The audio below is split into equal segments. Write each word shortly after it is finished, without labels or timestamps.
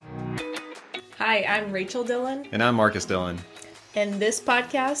Hi, I'm Rachel Dillon. And I'm Marcus Dillon. And this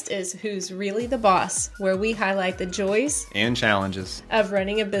podcast is Who's Really the Boss, where we highlight the joys and challenges of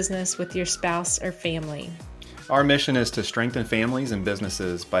running a business with your spouse or family. Our mission is to strengthen families and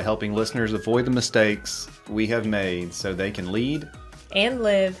businesses by helping listeners avoid the mistakes we have made so they can lead and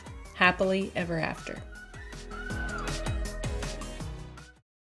live happily ever after.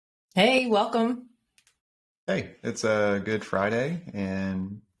 Hey, welcome. Hey, it's a Good Friday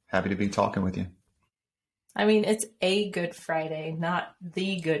and happy to be talking with you. I mean, it's a Good Friday, not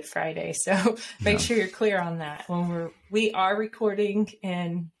the Good Friday. So make sure you're clear on that. We are recording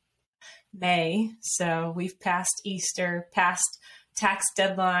in May, so we've passed Easter, past tax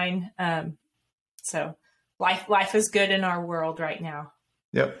deadline. So life is good in our world right now.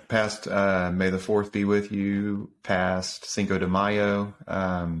 Yep, past May the 4th be with you, past Cinco de Mayo.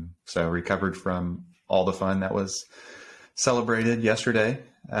 So recovered from all the fun that was celebrated yesterday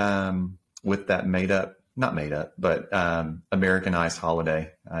with that Americanized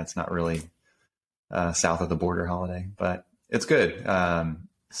holiday. It's not really south of the border holiday, but it's good.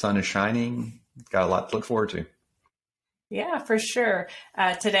 Sun is shining. Got a lot to look forward to. Yeah, for sure.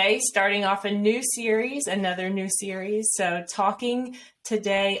 Today, starting off another new series. So talking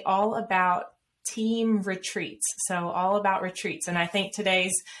today all about team retreats. So all about retreats. And I think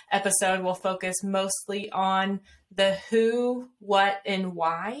today's episode will focus mostly on the who, what, and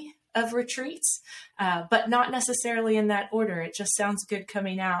why of retreats, but not necessarily in that order. It just sounds good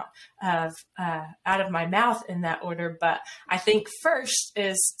coming out of my mouth in that order. But I think first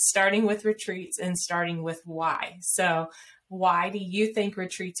is starting with retreats and starting with why. So why do you think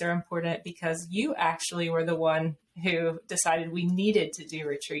retreats are important? Because you actually were the one who decided we needed to do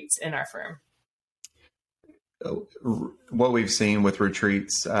retreats in our firm. What we've seen with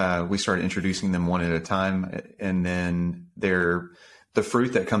retreats, we started introducing them one at a time, and then the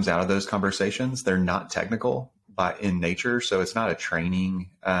fruit that comes out of those conversations, they're not technical in nature. So it's not a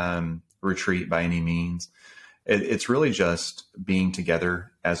training retreat by any means. It's really just being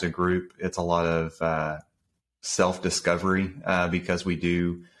together as a group. It's a lot of self-discovery because we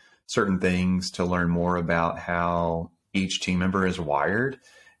do certain things to learn more about how each team member is wired.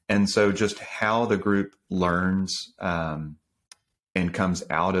 And so just how the group learns and comes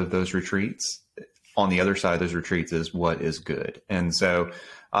out of those retreats on the other side of those retreats is what is good. And so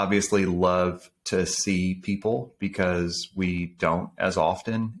obviously love to see people because we don't as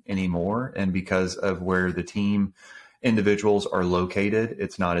often anymore. And because of where the team individuals are located,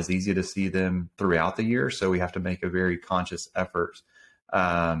 it's not as easy to see them throughout the year. So we have to make a very conscious effort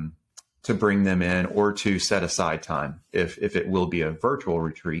to bring them in or to set aside time if it will be a virtual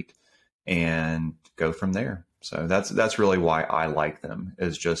retreat and go from there. So that's really why I like them,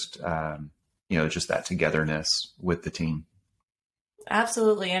 is just just that togetherness with the team.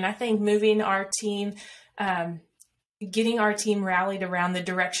 Absolutely. And I think moving our team, getting our team rallied around the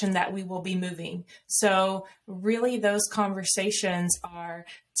direction that we will be moving. So really those conversations are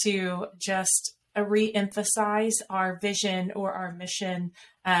to just re-emphasize our vision or our mission,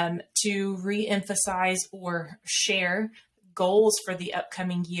 to re-emphasize or share goals for the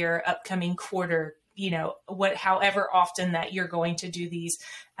upcoming year, upcoming quarter, however often that you're going to do these,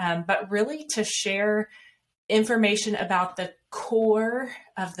 but really to share information about the core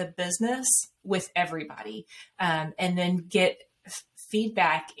of the business with everybody, and then get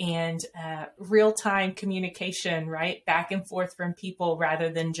feedback and real-time communication, right? Back and forth from people rather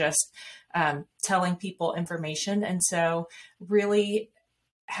than just telling people information. And so really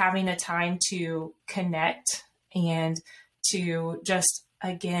having a time to connect and to just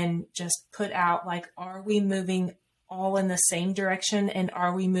put out, are we moving all in the same direction? And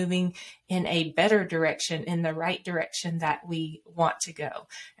are we moving in a better direction, in the right direction that we want to go?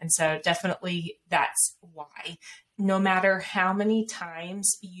 And so definitely that's why. No matter how many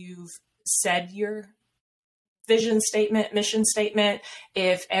times you've said your vision statement, mission statement,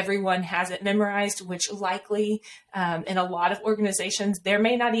 if everyone has it memorized, which likely in a lot of organizations, there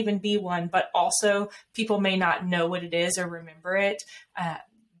may not even be one, but also people may not know what it is or remember it.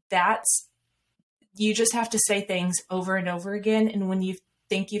 You just have to say things over and over again. And when you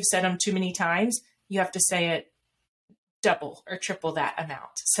think you've said them too many times, you have to say it double or triple that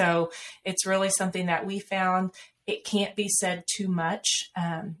amount. So it's really something that we found. It can't be said too much.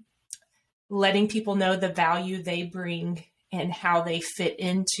 Letting people know the value they bring and how they fit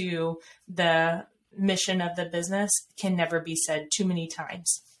into the mission of the business can never be said too many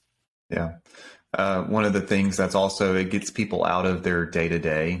times. Yeah. One of the things that's also, it gets people out of their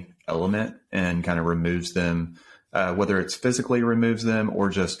day-to-day element and kind of removes them, whether it's physically removes them or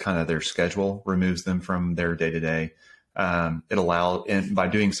just kind of their schedule removes them from their day-to-day. And by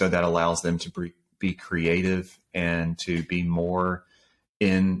doing so, that allows them to be creative and to be more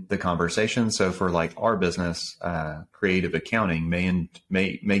in the conversation. So for like our business, creative accounting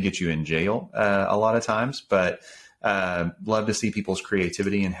may get you in jail a lot of times, but love to see people's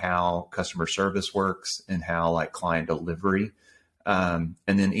creativity and how customer service works and how like client delivery. And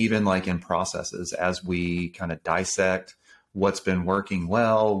then even like in processes, as we kind of dissect what's been working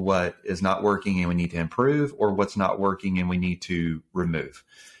well, what is not working and we need to improve, or what's not working and we need to remove.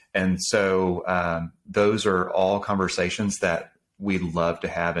 And so those are all conversations that we love to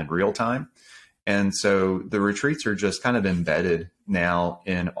have in real time. And so the retreats are just kind of embedded now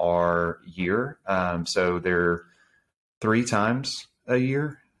in our year. So they're 3 times a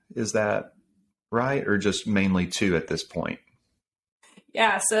year. Is that right? Or just mainly 2 at this point?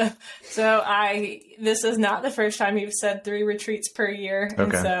 Yeah. So this is not the first time you've said 3 retreats per year.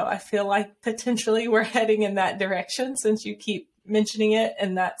 And Okay. so I feel like potentially we're heading in that direction since you keep mentioning it.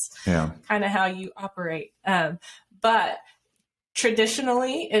 And that's kind of how you operate. But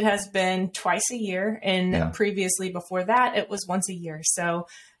traditionally it has been twice a year, and previously before that, it was once a year. So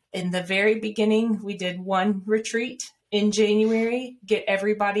in the very beginning, we did 1 retreat in January, get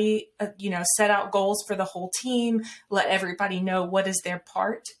everybody, set out goals for the whole team, let everybody know what is their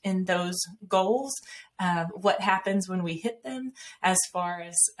part in those goals, what happens when we hit them, as far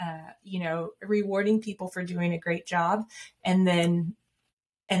as, rewarding people for doing a great job, and then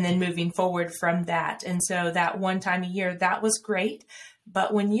moving forward from that. And so that 1 time a year, that was great.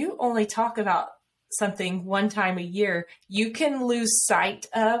 But when you only talk about something 1 time a year, you can lose sight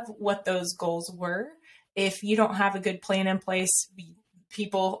of what those goals were. If you don't have a good plan in place,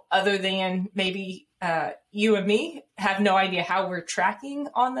 people other than maybe you and me have no idea how we're tracking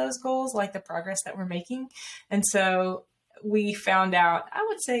on those goals, like the progress that we're making. And so we found out, I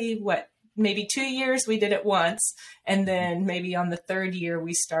would say, maybe 2 years we did it once. And then maybe on the 3rd year,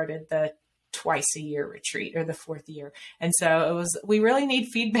 we started the twice a year retreat, or the 4th year. And so we really need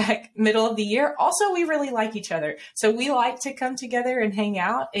feedback middle of the year. Also, we really like each other. So we like to come together and hang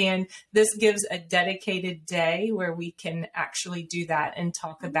out. And this gives a dedicated day where we can actually do that and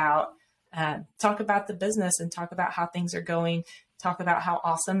talk about the business and talk about how things are going, talk about how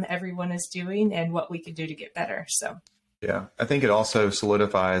awesome everyone is doing and what we can do to get better. So, yeah, I think it also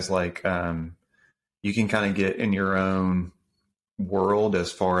solidifies like you can kind of get in your own world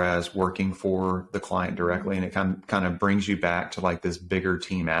as far as working for the client directly, and it kind of brings you back to like this bigger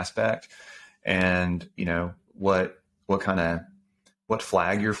team aspect, and what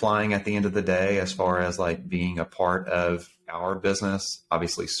flag you're flying at the end of the day as far as like being a part of our business,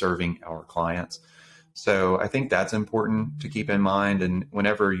 obviously serving our clients. So I think that's important to keep in mind. And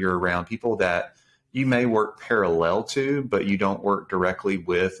whenever you're around people that you may work parallel to, but you don't work directly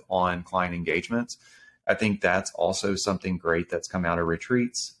with on client engagements, I think that's also something great that's come out of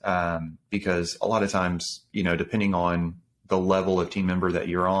retreats, because a lot of times, depending on the level of team member that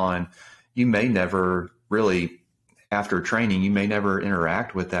you're on, you may never really, after training, you may never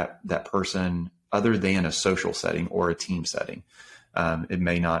interact with that person other than a social setting or a team setting. It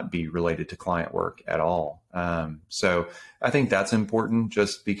may not be related to client work at all. So I think that's important,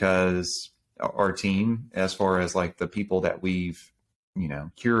 just because our team, as far as like the people that we've,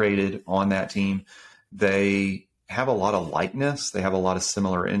 curated on that team, they have a lot of likeness. They have a lot of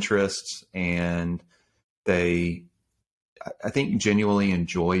similar interests, and I think, genuinely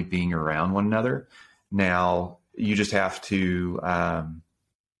enjoy being around one another. Now, you just have to,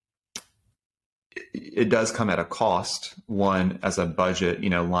 it does come at a cost, one, as a budget,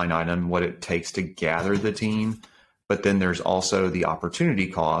 line item, what it takes to gather the team. But then there's also the opportunity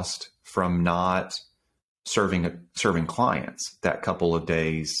cost from not serving clients that couple of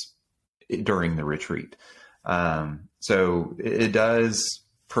days during the retreat. So it does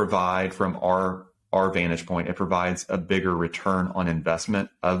provide, from our vantage point, it provides a bigger return on investment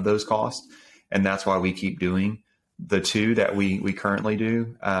of those costs. And that's why we keep doing the 2 that we currently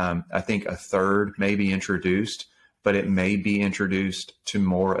do. I think a 3rd may be introduced, but it may be introduced to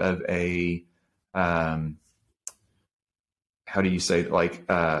more of a, how do you say, like,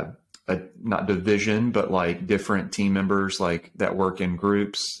 not division, but like different team members like that work in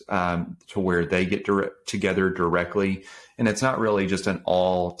groups, to where they get together directly. And it's not really just an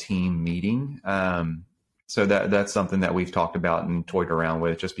all team meeting. So that's something that we've talked about and toyed around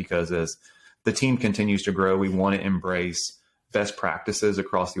with, just because as the team continues to grow, we want to embrace best practices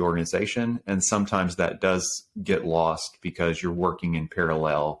across the organization. And sometimes that does get lost because you're working in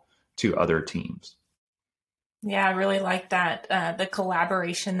parallel to other teams. Yeah, I really like that. The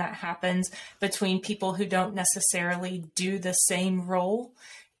collaboration that happens between people who don't necessarily do the same role.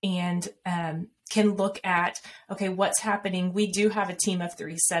 And can look at, okay, what's happening. We do have a team of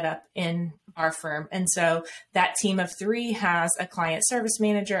 3 set up in our firm. And so that team of 3 has a client service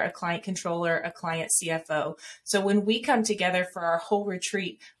manager, a client controller, a client CFO. So when we come together for our whole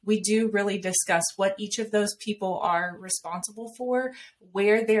retreat, we do really discuss what each of those people are responsible for,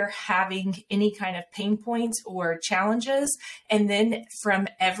 where they're having any kind of pain points or challenges. And then from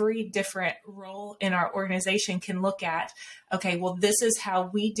every different role in our organization can look at, okay, well, this is how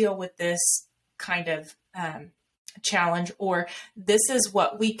we deal with this kind of challenge, or this is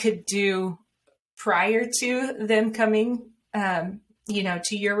what we could do prior to them coming,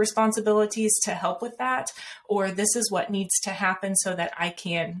 to your responsibilities to help with that, or this is what needs to happen so that I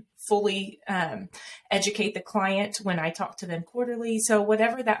can fully educate the client when I talk to them quarterly. So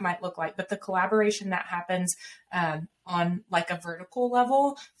whatever that might look like, but the collaboration that happens on like a vertical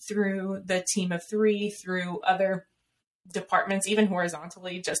level through the team of 3, through other departments, even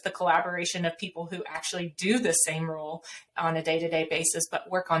horizontally, just the collaboration of people who actually do the same role on a day-to-day basis, but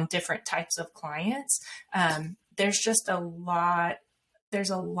work on different types of clients. There's a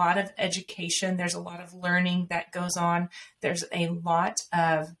lot of education. There's a lot of learning that goes on. There's a lot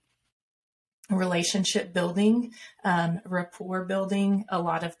of relationship building, rapport building, a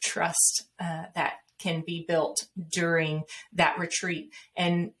lot of trust that can be built during that retreat.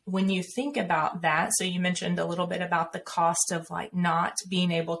 And when you think about that, so you mentioned a little bit about the cost of like not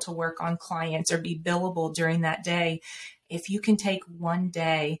being able to work on clients or be billable during that day. If you can take one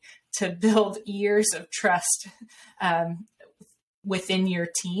day to build years of trust within your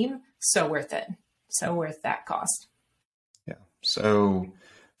team, so worth it. So worth that cost. Yeah. So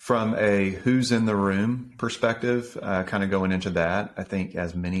from a who's in the room perspective, kind of going into that, I think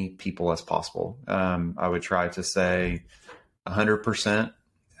as many people as possible. I would try to say 100%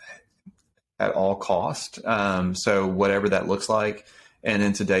 at all cost. So whatever that looks like. And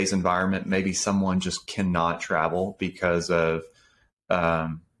in today's environment, maybe someone just cannot travel because of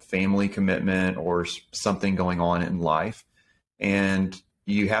family commitment or something going on in life. And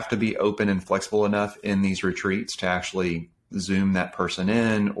you have to be open and flexible enough in these retreats to actually Zoom that person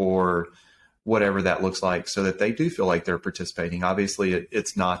in or whatever that looks like so that they do feel like they're participating. Obviously,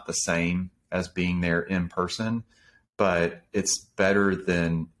 it's not the same as being there in person, but it's better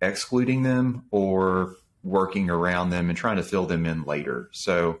than excluding them or working around them and trying to fill them in later.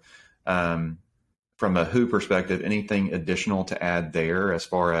 So from a who perspective, anything additional to add there as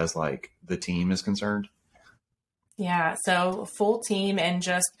far as like the team is concerned? Yeah, so full team and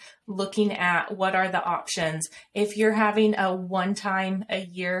just looking at what are the options. If you're having a one-time a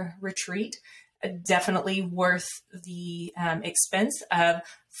year retreat, definitely worth the expense of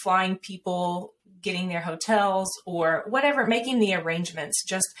flying people, getting their hotels or whatever, making the arrangements,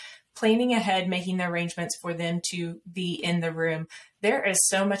 just planning ahead, making the arrangements for them to be in the room. There is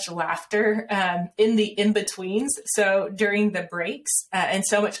so much laughter in the in-betweens. So during the breaks and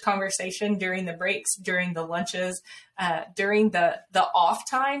so much conversation during the breaks, during the lunches, during the off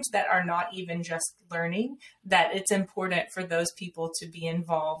times that are not even just learning, that it's important for those people to be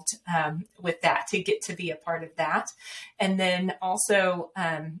involved with that, to get to be a part of that. And then also,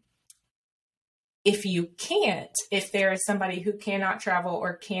 if there is somebody who cannot travel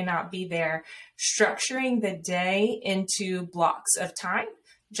or cannot be there, structuring the day into blocks of time,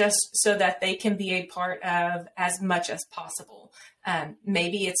 just so that they can be a part of as much as possible.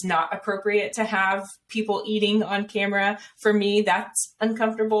 Maybe it's not appropriate to have people eating on camera. For me, that's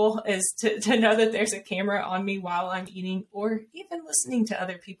uncomfortable, is to know that there's a camera on me while I'm eating, or even listening to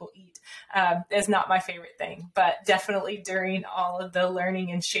other people eat is not my favorite thing. But definitely during all of the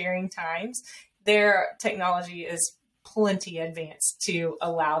learning and sharing times, their technology is plenty advanced to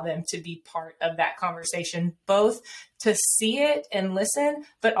allow them to be part of that conversation, both to see it and listen,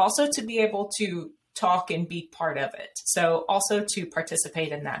 but also to be able to talk and be part of it. So also to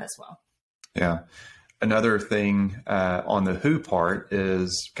participate in that as well. Yeah. Another thing on the who part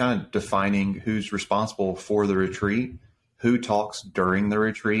is kind of defining who's responsible for the retreat, who talks during the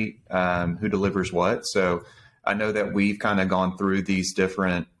retreat, who delivers what. So I know that we've kind of gone through these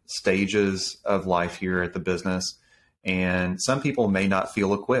different stages of life here at the business, and some people may not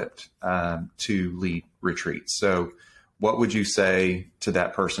feel equipped to lead retreats. So what would you say to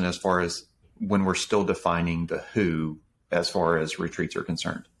that person as far as when we're still defining the who as far as retreats are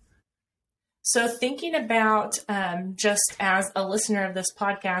concerned? So thinking about, just as a listener of this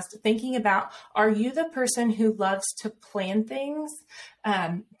podcast, thinking about, are you the person who loves to plan things?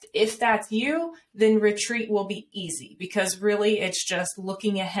 If that's you, then retreat will be easy, because really it's just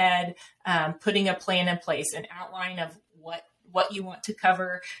looking ahead, putting a plan in place, an outline of what you want to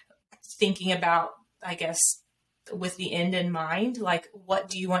cover, thinking about, I guess, with the end in mind, like what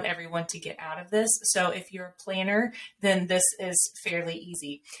do you want everyone to get out of this? So if you're a planner, then this is fairly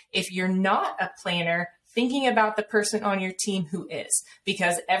easy. If you're not a planner, thinking about the person on your team who is,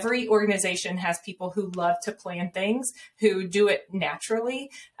 because every organization has people who love to plan things, who do it naturally.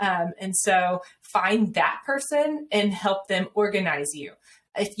 And so find that person and help them organize you.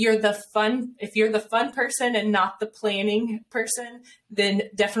 If you're the fun person and not the planning person, then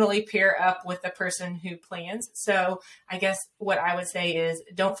definitely pair up with the person who plans. So I guess what I would say is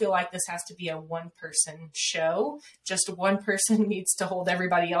don't feel like this has to be a one person show. Just one person needs to hold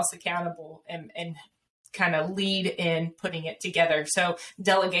everybody else accountable and kind of lead in putting it together. So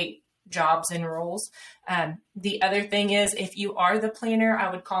delegate jobs and roles. The other thing is, if you are the planner,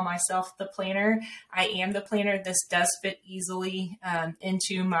 I would call myself the planner. I am the planner. This does fit easily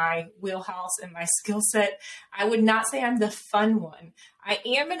into my wheelhouse and my skill set. I would not say I'm the fun one. I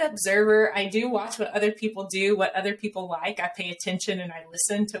am an observer. I do watch what other people do, what other people like. I pay attention and I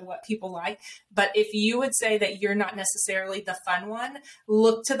listen to what people like. But if you would say that you're not necessarily the fun one,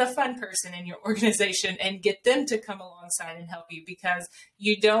 look to the fun person in your organization and get them to come alongside and help you, because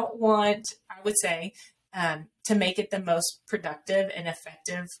you don't want, I would say, to make it the most productive and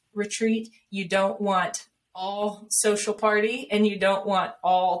effective retreat, you don't want all social party and you don't want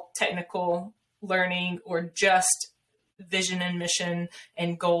all technical learning or just vision and mission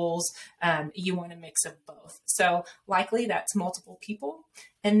and goals. You want a mix of both. So likely that's multiple people.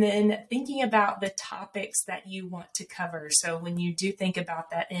 And then thinking about the topics that you want to cover. So when you do think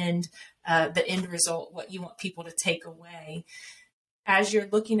about that the end result, what you want people to take away, as you're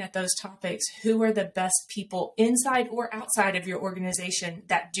looking at those topics, who are the best people inside or outside of your organization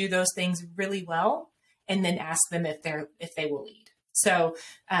that do those things really well, and then ask them if they will lead. So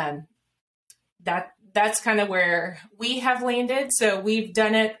that's kind of where we have landed. So we've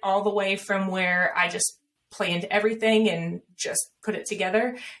done it all the way from where I just planned everything and just put it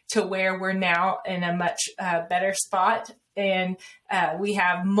together to where we're now in a much better spot. And we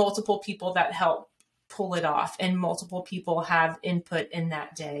have multiple people that help pull it off, and multiple people have input in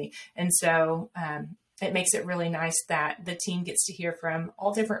that day. And so it makes it really nice that the team gets to hear from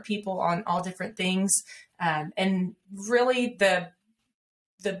all different people on all different things. And really the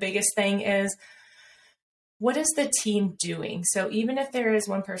biggest thing is, what is the team doing? So even if there is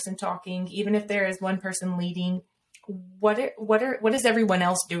one person talking, even if there is one person leading, what is everyone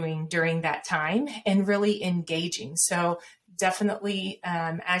else doing during that time, and really engaging? So definitely,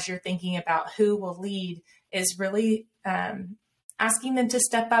 as you're thinking about who will lead, is really asking them to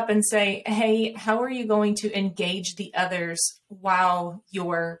step up and say, hey, how are you going to engage the others while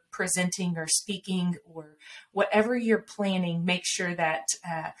you're presenting or speaking or whatever you're planning? Make sure that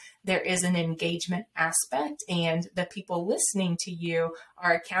there is an engagement aspect, and the people listening to you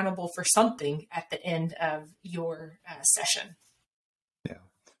are accountable for something at the end of your session.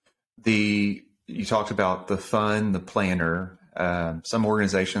 Yeah. You talked about the fun, the planner. Some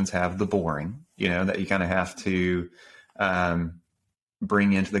organizations have the boring, that you kind of have to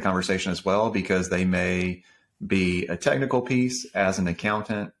bring into the conversation as well, because they may be a technical piece. As an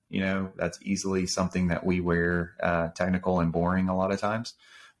accountant, that's easily something that we wear technical and boring a lot of times,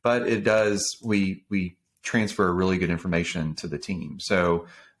 but we transfer really good information to the team. So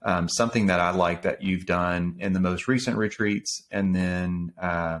something that I like that you've done in the most recent retreats, and then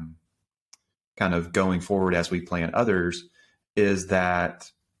kind of going forward as we plan others, is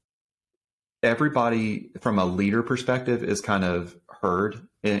that everybody from a leader perspective is kind of heard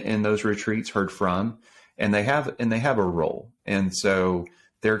in those retreats, heard from, and they have a role. And so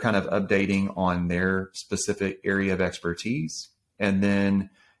they're kind of updating on their specific area of expertise. And then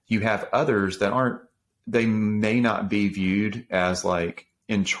you have others that they may not be viewed as like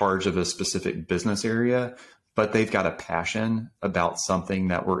in charge of a specific business area, but they've got a passion about something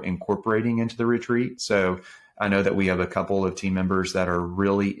that we're incorporating into the retreat. So I know that we have a couple of team members that are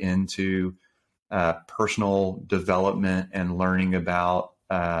really into personal development and learning about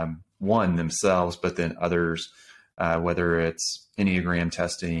one, themselves, but then others, whether it's Enneagram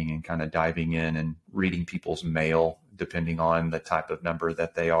testing and kind of diving in and reading people's mail, depending on the type of number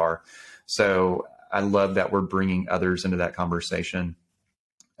that they are. So I love that we're bringing others into that conversation,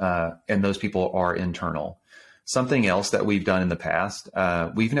 and those people are internal. Something else that we've done in the past,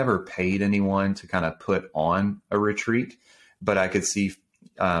 we've never paid anyone to kind of put on a retreat, but I could see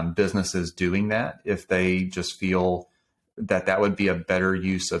businesses doing that if they just feel that would be a better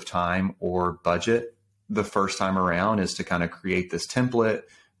use of time or budget the first time around, is to kind of create this template,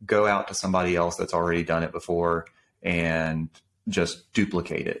 go out to somebody else that's already done it before, and just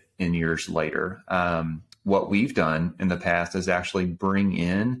duplicate it in years later. What we've done in the past is actually bring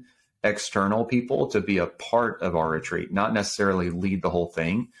in external people to be a part of our retreat, not necessarily lead the whole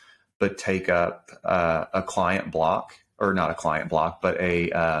thing, but take up a client block, or not a client block, but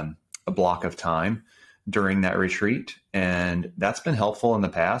a block of time during that retreat. And that's been helpful in the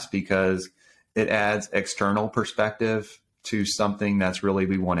past because it adds external perspective to something that's really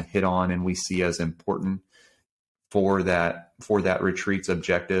we want to hit on and we see as important for that retreat's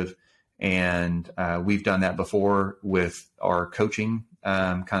objective. And we've done that before with our coaching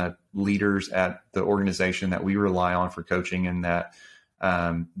kind of leaders at the organization that we rely on for coaching, and that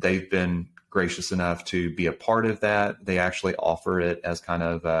they've been gracious enough to be a part of that. They actually offer it as kind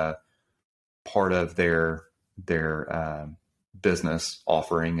of a part of their business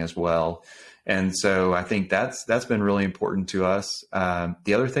offering as well. And so I think that's been really important to us.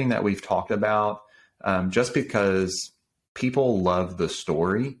 The other thing that we've talked about, just because people love the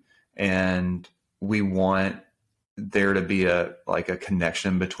story and we want there to be a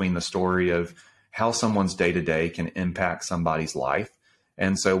connection between the story of how someone's day-to-day can impact somebody's life.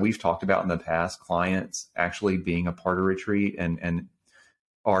 And so we've talked about in the past clients actually being a part of retreat, and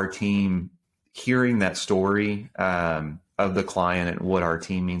our team hearing that story of the client and what our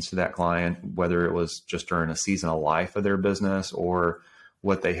team means to that client, whether it was just during a season of life of their business or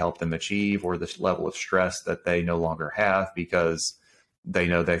what they helped them achieve, or this level of stress that they no longer have because they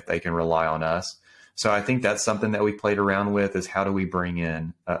know that they can rely on us. So I think that's something that we played around with, is how do we bring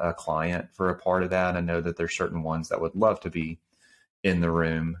in a client for a part of that? I know that there's certain ones that would love to be in the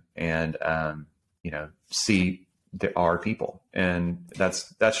room and, see our people. And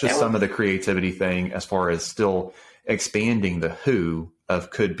that's just some of the creativity thing as far as still expanding the who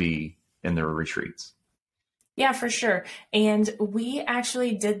of could be in the retreats. Yeah, for sure. And we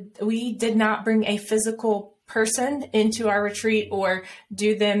did not bring a physical person into our retreat or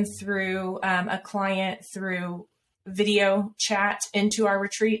do them through a client through video chat into our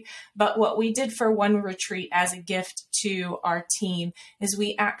retreat. But what we did for one retreat as a gift to our team is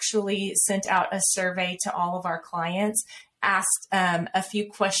we actually sent out a survey to all of our clients, asked a few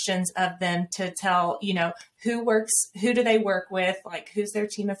questions of them to tell, who do they work with? Like, who's their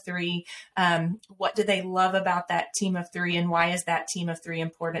team of three? What do they love about that team of three? And why is that team of three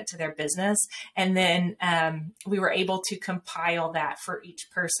important to their business? And then we were able to compile that for each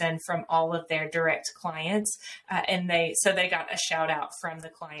person from all of their direct clients. And they got a shout out from the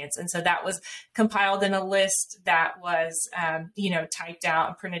clients. And so that was compiled in a list that was, typed out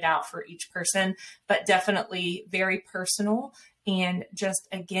and printed out for each person, but definitely very personal, and just,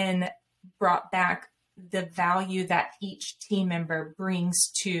 again, brought back the value that each team member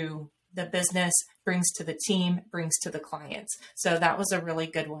brings to the business, brings to the team, brings to the clients. So that was a really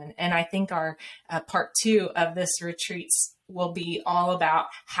good one. And I think our part 2 of this retreats will be all about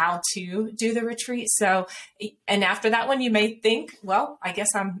how to do the retreat. So, and after that one, you may think, well, I guess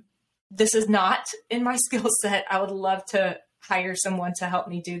this is not in my skill set. I would love to hire someone to help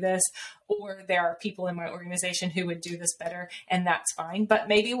me do this, or there are people in my organization who would do this better, and that's fine. But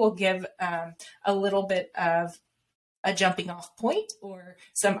maybe we'll give a little bit of a jumping off point or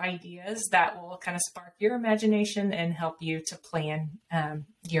some ideas that will kind of spark your imagination and help you to plan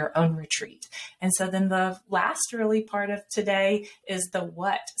your own retreat. And so then the last really part of today is the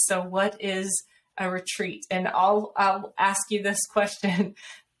what. So what is a retreat? And I'll ask you this question.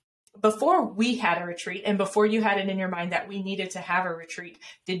 Before we had a retreat and before you had it in your mind that we needed to have a retreat,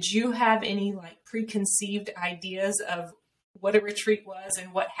 did you have any preconceived ideas of what a retreat was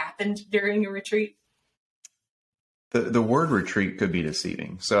and what happened during a retreat? The word retreat could be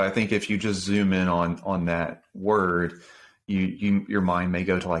deceiving. So I think if you just zoom in on that word, your mind may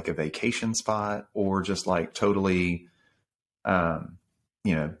go to a vacation spot, or just totally,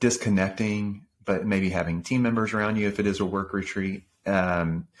 disconnecting, but maybe having team members around you if it is a work retreat.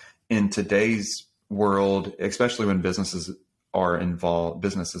 In today's world, especially when businesses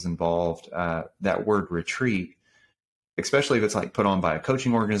involved, that word retreat, especially if it's put on by a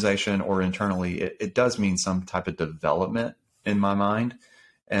coaching organization or internally, it does mean some type of development in my mind.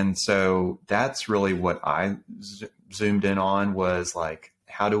 And so that's really what I zoomed in on, was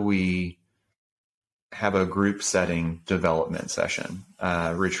how do we have a group setting development session?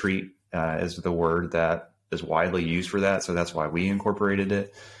 Retreat is the word that is widely used for that. So that's why we incorporated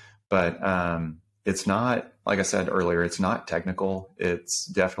it. But it's not, like I said earlier, it's not technical. It's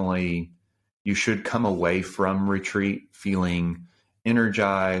definitely, you should come away from retreat feeling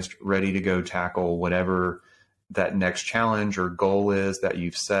energized, ready to go tackle whatever that next challenge or goal is that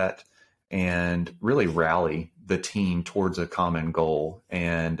you've set, and really rally the team towards a common goal.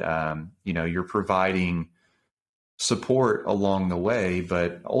 And, you're providing support along the way,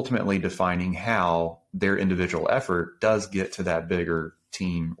 but ultimately defining how their individual effort does get to that bigger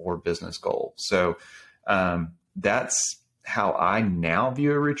team or business goal. So that's how I now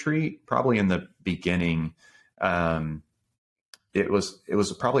view a retreat. Probably in the beginning, it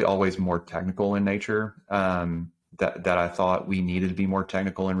was probably always more technical in nature. That I thought we needed to be more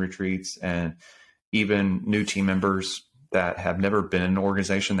technical in retreats, and even new team members that have never been in an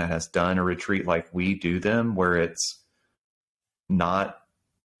organization that has done a retreat like we do them, where it's not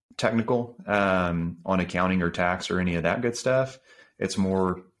technical on accounting or tax or any of that good stuff. It's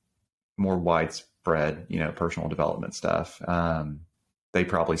more widespread, personal development stuff. They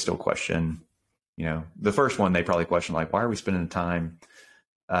probably still question, the first one, they probably question, like, why are we spending the time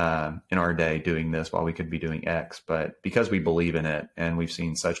in our day doing this while we could be doing X? But because we believe in it and we've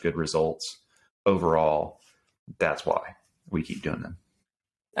seen such good results overall, that's why we keep doing them.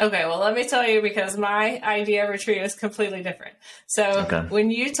 Okay, well, let me tell you, because my idea of retreat is completely different. So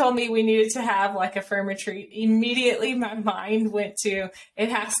When you told me we needed to have like a firm retreat, immediately my mind went to, it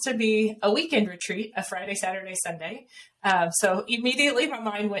has to be a weekend retreat, a Friday, Saturday, Sunday. So immediately my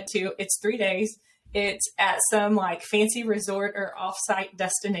mind went to, it's 3 days. It's at some like fancy resort or offsite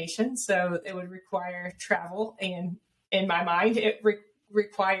destination. So it would require travel. And in my mind, it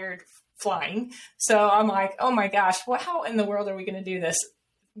required flying. So I'm like, oh my gosh, how in the world are we going to do this?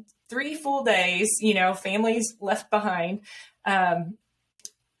 3 full days, families left behind,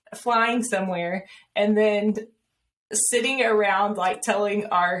 flying somewhere, and then sitting around like telling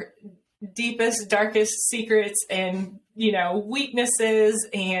our deepest, darkest secrets and, weaknesses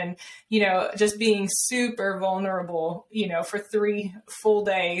and, just being super vulnerable, for 3 full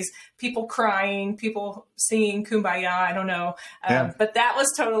days, people crying, people singing Kumbaya. I don't know. But that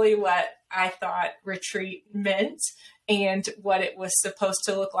was totally what I thought retreat meant, and what it was supposed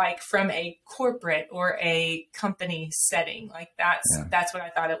to look like from a corporate or a company setting. Like that's what I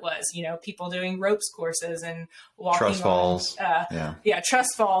thought it was, people doing ropes courses and walking trust falls.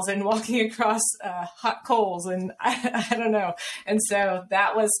 Trust falls and walking across hot coals. And I don't know. And so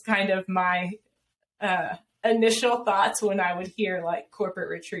that was kind of my initial thoughts when I would hear like corporate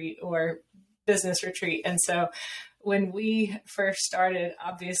retreat or business retreat. And so when we first started,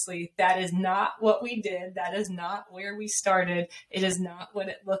 obviously, that is not what we did. That is not where we started. It is not what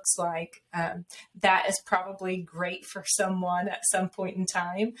it looks like. That is probably great for someone at some point in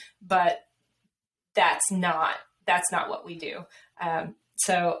time, but that's not what we do.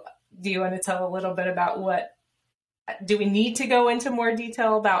 So do you want to tell a little bit about do we need to go into more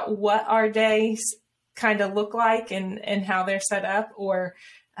detail about what our days kind of look like and how they're set up, or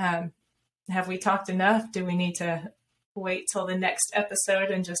have we talked enough? Do we need to wait till the next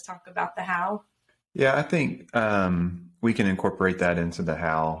episode and just talk about the how? Yeah, I think we can incorporate that into the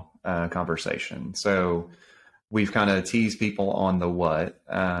how conversation. So we've kind of teased people on the what,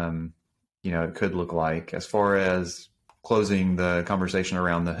 it could look like. As far as closing the conversation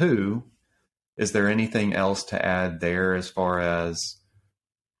around the who, is there anything else to add there as far as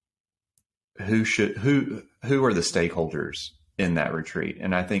who are the stakeholders in that retreat?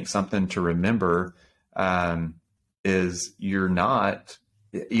 And I think something to remember is you're not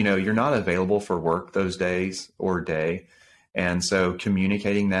available for work those days or day. And so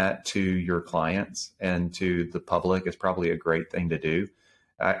communicating that to your clients and to the public is probably a great thing to do.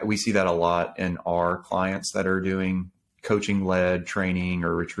 We see that a lot in our clients that are doing coaching-led training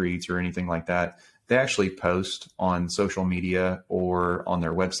or retreats or anything like that. They actually post on social media or on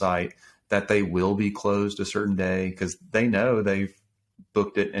their website that they will be closed a certain day, because they know they've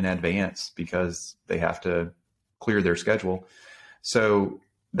booked it in advance because they have to clear their schedule. So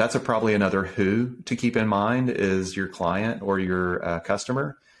that's probably another who to keep in mind is your client or your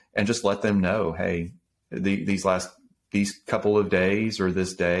customer, and just let them know, hey, these couple of days or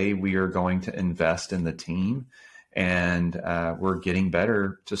this day, we are going to invest in the team, and we're getting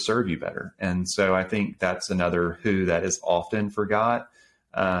better to serve you better. And so I think that's another who that is often forgot.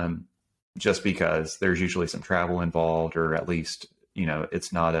 Just because there's usually some travel involved, or at least,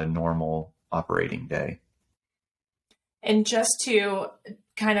 it's not a normal operating day. And just to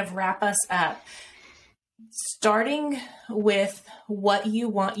kind of wrap us up, starting with what you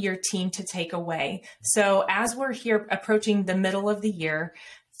want your team to take away. So as we're here approaching the middle of the year,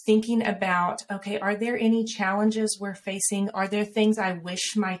 thinking about, okay, are there any challenges we're facing? Are there things I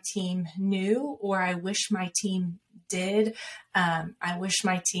wish my team knew, or I wish my team did? I wish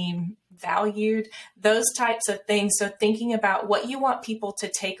my team valued, those types of things. So thinking about what you want people to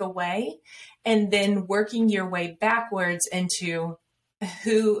take away, and then working your way backwards into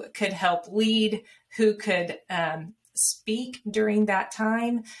who could help lead, who could speak during that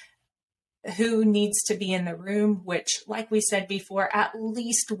time, who needs to be in the room, which, like we said before, at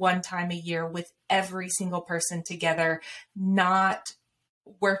least one time a year with every single person together, not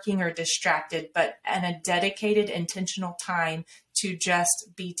working or distracted, but in a dedicated, intentional time to just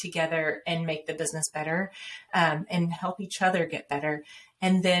be together and make the business better, and help each other get better.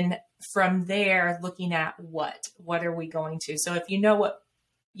 And then from there, looking at what are we going to? So if you know what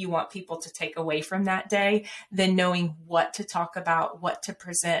you want people to take away from that day, then knowing what to talk about, what to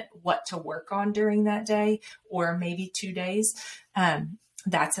present, what to work on during that day, or maybe 2 days,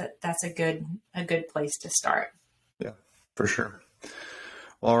 that's a good place to start. Yeah, for sure.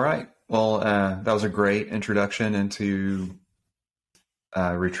 All right. Well, that was a great introduction into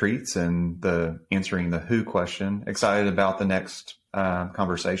retreats and answering the who question. Excited about the next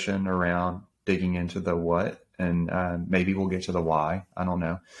conversation around digging into the what, and maybe we'll get to the why. I don't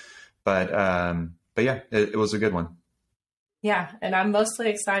know, but yeah, it was a good one. Yeah, and I'm mostly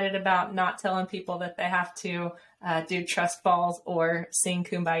excited about not telling people that they have to do trust falls or sing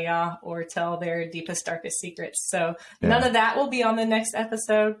Kumbaya or tell their deepest, darkest secrets. So none of that will be on the next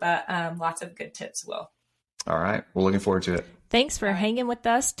episode, but lots of good tips will. All right. We're looking forward to it. Thanks for hanging with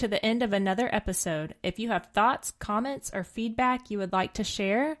us to the end of another episode. If you have thoughts, comments, or feedback you would like to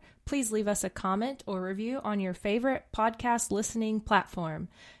share, please leave us a comment or review on your favorite podcast listening platform.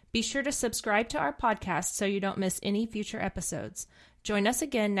 Be sure to subscribe to our podcast so you don't miss any future episodes. Join us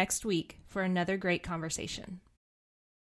again next week for another great conversation.